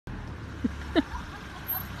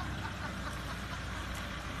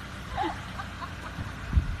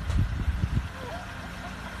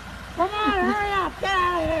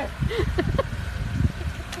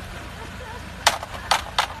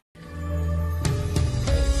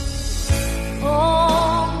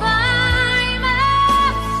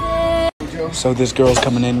So this girl's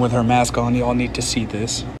coming in with her mask on. Y'all need to see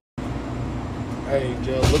this. Hey,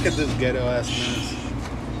 Joe, look at this ghetto-ass mess.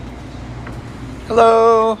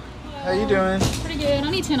 Hello. How you doing? Pretty good. I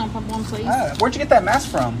need 10 on pump one, please. Where'd you get that mask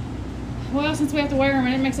from? Well, since we have to wear them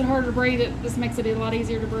and it makes it harder to breathe, this makes it a lot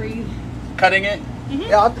easier to breathe. Cutting it? Mm-hmm.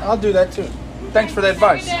 Yeah, I'll do that too. Thanks for the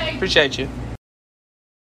advice. Have a good day. Appreciate you.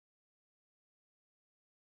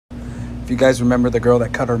 If you guys remember the girl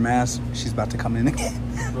that cut her mask, she's about to come in again.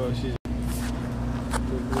 Bro, she's...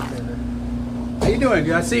 How you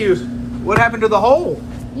doing? I see you. What happened to the hole?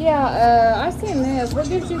 Yeah, I seen this. What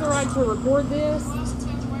gives you the right to record this?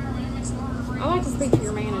 I like to speak to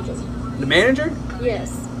your manager. The manager?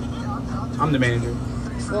 Yes. I'm the manager.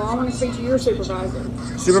 Well, I want to speak to your supervisor.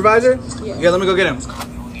 Supervisor? Yes. Yeah, let me go get him.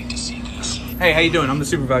 Hey, how you doing? I'm the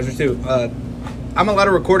supervisor too. I'm allowed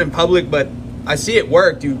to record in public, but I see it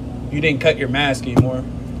worked. You didn't cut your mask anymore,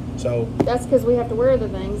 so. That's because we have to wear the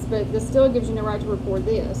things, but this still gives you no right to record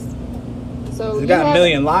this. So You got a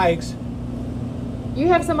million likes. You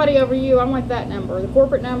have somebody over you. I'm like that number, the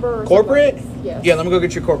corporate number. Or Corporate? Yes. Yeah, let me go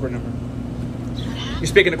get your corporate number. You're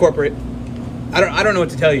speaking to corporate. I don't know what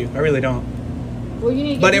to tell you. I really don't. Well, you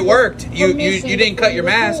need to But it worked. You permission didn't cut your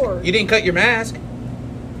before you mask. record. You didn't cut your mask.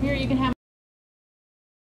 Here, you can have.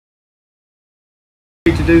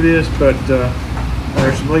 to do this, but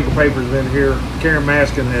there's some legal papers in here. Karen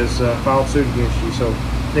Maskin has filed suit against you, so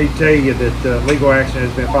I need to tell you that legal action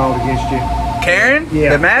has been filed against you. Karen?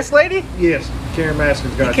 Yeah. The mask lady? Yes, Karen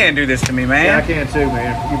Maskin's got You can't do this to me, man. Yeah, I can too,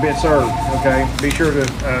 man. You've been served, okay? Be sure to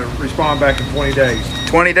respond back in 20 days.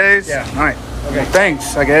 20 days? Yeah. All right. Okay.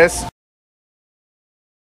 Thanks, I guess.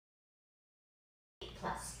 8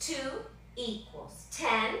 plus 2 equals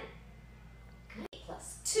 10. 8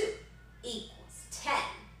 plus 2 equals 10.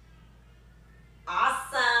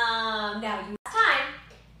 Awesome. Now you have time.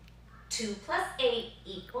 2 plus 8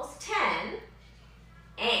 equals 10.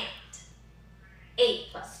 And 8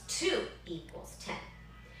 plus 2 equals 10.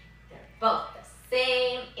 They're both the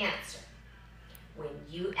same answer. When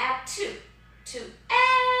you add 2 to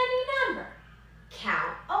any number,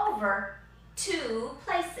 count over 2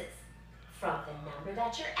 places from the number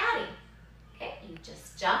that you're adding. Okay, you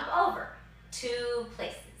just jump over 2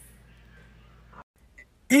 places.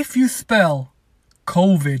 If you spell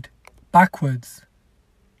COVID backwards,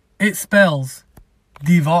 it spells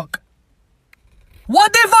Divock.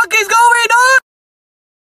 What the fuck is going on?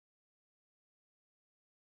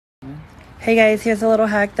 Hey guys, here's a little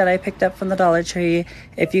hack that I picked up from the Dollar Tree.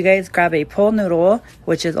 If you guys grab a pole noodle,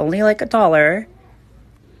 which is only like $1,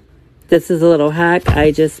 this is a little hack.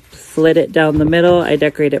 I just slit it down the middle. I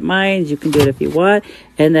decorated mine. You can do it if you want.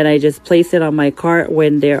 And then I just place it on my cart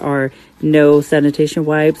when there are no sanitation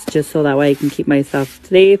wipes, just so that way I can keep myself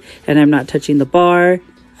safe and I'm not touching the bar.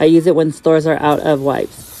 I use it when stores are out of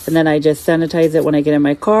wipes. And then I just sanitize it when I get in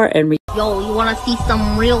my car and Yo, you wanna see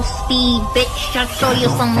some real speed, bitch? I'll show you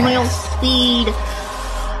some real speed.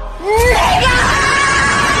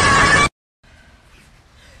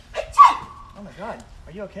 Oh my god,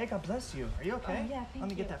 are you okay? God bless you. Are you okay? Yeah, Let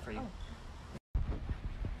me get that for you.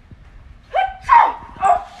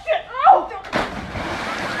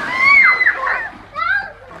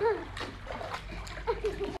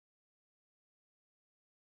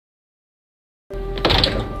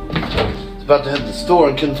 About to head to the store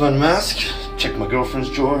and couldn't find a mask. Checked my girlfriend's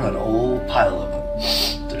drawer, had a whole pile of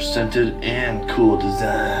them. They're scented and cool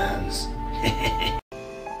designs.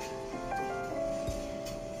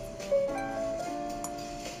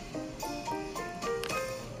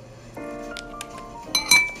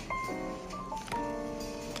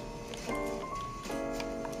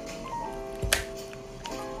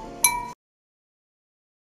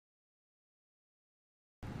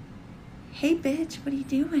 Hey bitch, what are you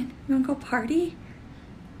doing? You wanna go party?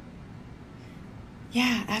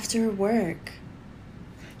 Yeah, after work.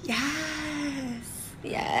 Yes.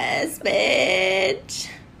 Yes, bitch.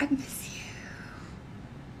 I miss you.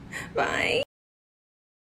 Bye.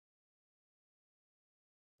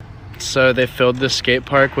 So they filled the skate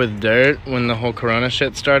park with dirt when the whole corona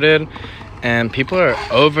shit started, and people are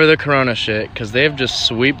over the corona shit because they've just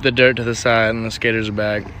swept the dirt to the side and the skaters are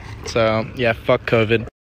back. So yeah, fuck COVID.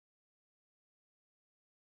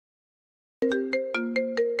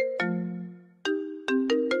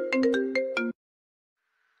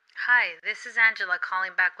 Hi, this is Angela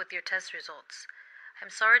calling back with your test results. I'm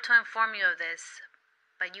sorry to inform you of this,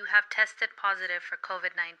 but you have tested positive for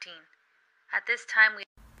COVID-19. At this time,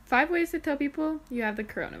 5 ways to tell people you have the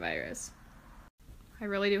coronavirus. I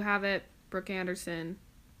really do have it. Brooke Anderson,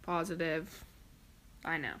 positive.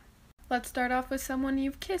 I know. Let's start off with someone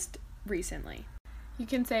you've kissed recently. You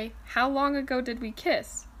can say, how long ago did we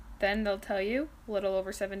kiss? Then they'll tell you a little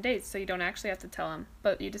over 7 days, so you don't actually have to tell them.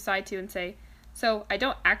 But you decide to and say, so I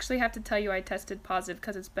don't actually have to tell you I tested positive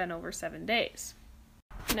because it's been over 7 days.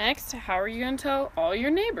 Next, how are you going to tell all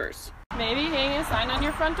your neighbors? Maybe hang a sign on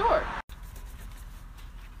your front door.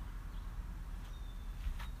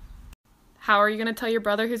 How are you going to tell your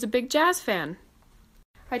brother who's a big jazz fan?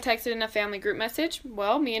 I texted in a family group message.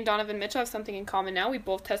 Well, me and Donovan Mitchell have something in common now. We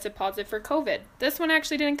both tested positive for COVID. This one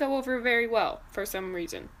actually didn't go over very well for some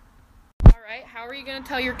reason. Alright, how are you going to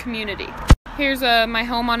tell your community? Here's my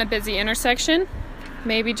home on a busy intersection.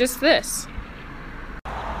 Maybe just this.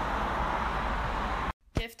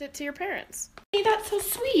 Gift it to your parents. Hey, that's so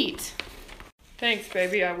sweet. Thanks,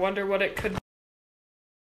 baby. I wonder what it could be.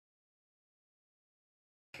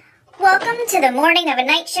 Welcome to the morning of a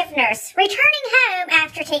night shift nurse, returning home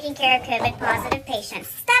after taking care of COVID-positive patients.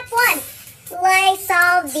 Step 1,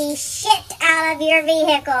 Lysol the shit out of your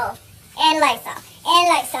vehicle. And Lysol, and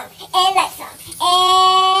Lysol, and Lysol.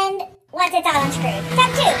 And once it's all unscrewed.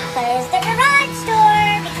 Step 2, close the garage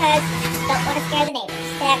door because you don't want to scare the neighbors.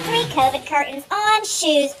 Step 3, COVID curtains on,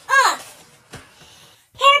 shoes off.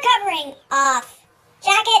 Hair covering off.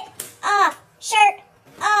 Jacket off. Shirt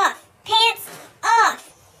off. Pants off.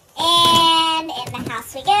 And in the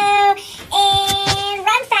house we go. And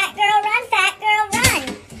run, fat girl, run.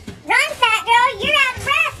 Run, fat girl, you're out of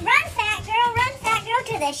breath. Run, fat girl,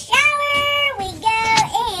 to the shower we go.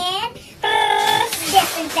 And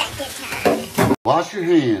disinfectant time. Wash your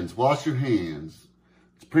hands.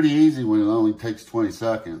 It's pretty easy when it only takes 20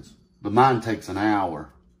 seconds, but mine takes an hour.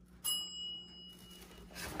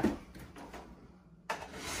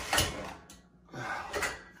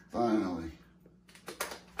 Finally.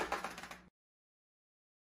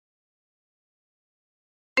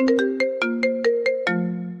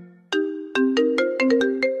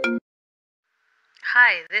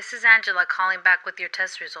 Hi, this is Angela calling back with your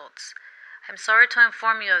test results. I'm sorry to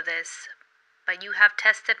inform you of this, but you have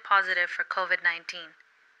tested positive for COVID-19.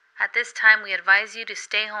 At this time, we advise you to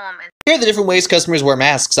stay home and... Here are the different ways customers wear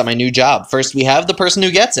masks at my new job. First, we have the person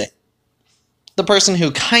who gets it. The person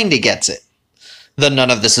who kinda gets it. The none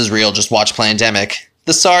of this is real, just watch Plandemic.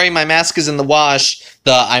 The sorry, my mask is in the wash.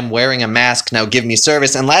 The I'm wearing a mask, now give me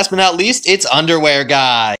service. And last but not least, it's underwear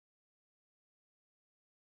guy.